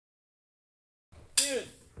1,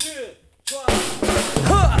 2, 3.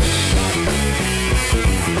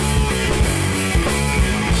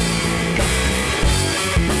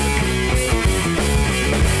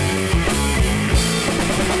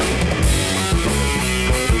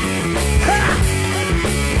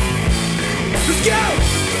 Let's go!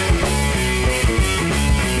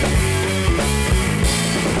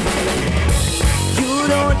 You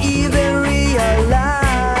don't even realize,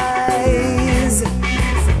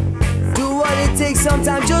 do what it takes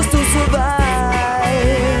sometimes just to survive.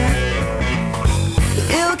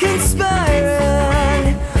 Ill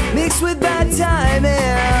conspiring, mixed with bad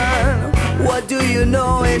timing. What do you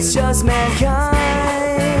know? It's just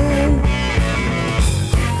mankind.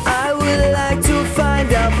 I would like to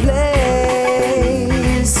find a place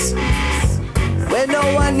where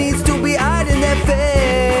no one needs to be hiding their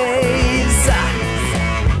face,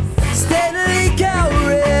 steadily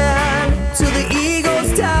cowering to the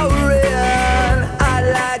ego's towering.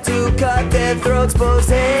 I'd like to cut their throats, both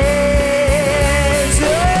hands.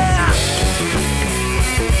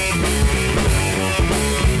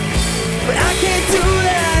 But I can't do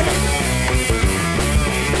that.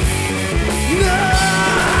 No, I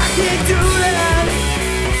can't do that.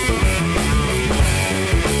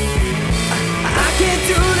 I can't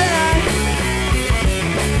do that.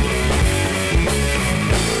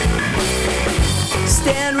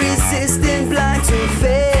 Stand resistant, blind to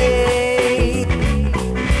fate.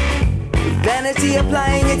 Vanity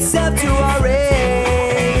applying itself to our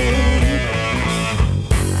aid.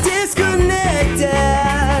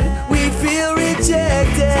 Disconnected, we feel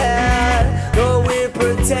rejected. Though we're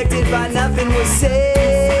protected by nothing, we're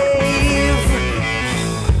safe.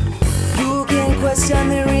 You can question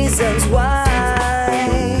the reasons why.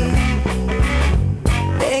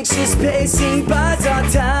 Anxious pacing buys our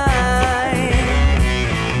time.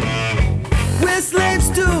 We're slaves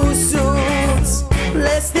to suits,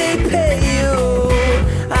 lest they pay you.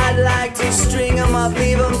 I'd like to string them up,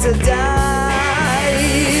 leave them to die.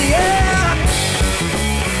 Yeah.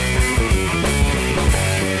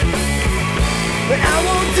 But I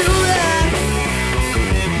won't do that.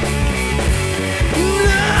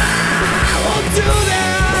 No, I won't do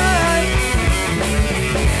that.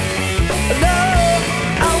 No,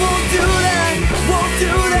 I won't do that. Won't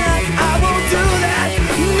do that. I won't do that.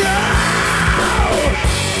 No.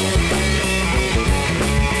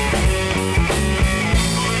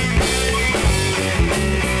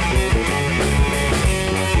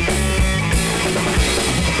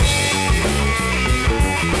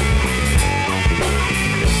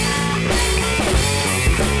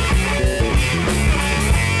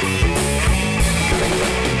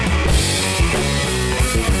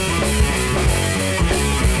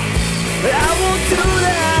 But I won't do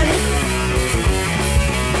that.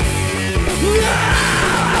 No,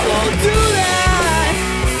 I won't do that.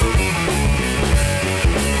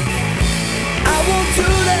 I won't do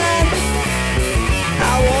that. I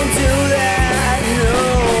won't do that. No,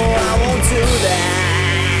 I won't do that.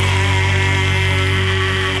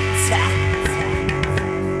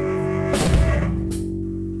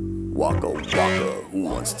 Waka waka, who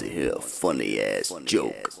wants to hear a funny ass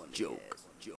joke?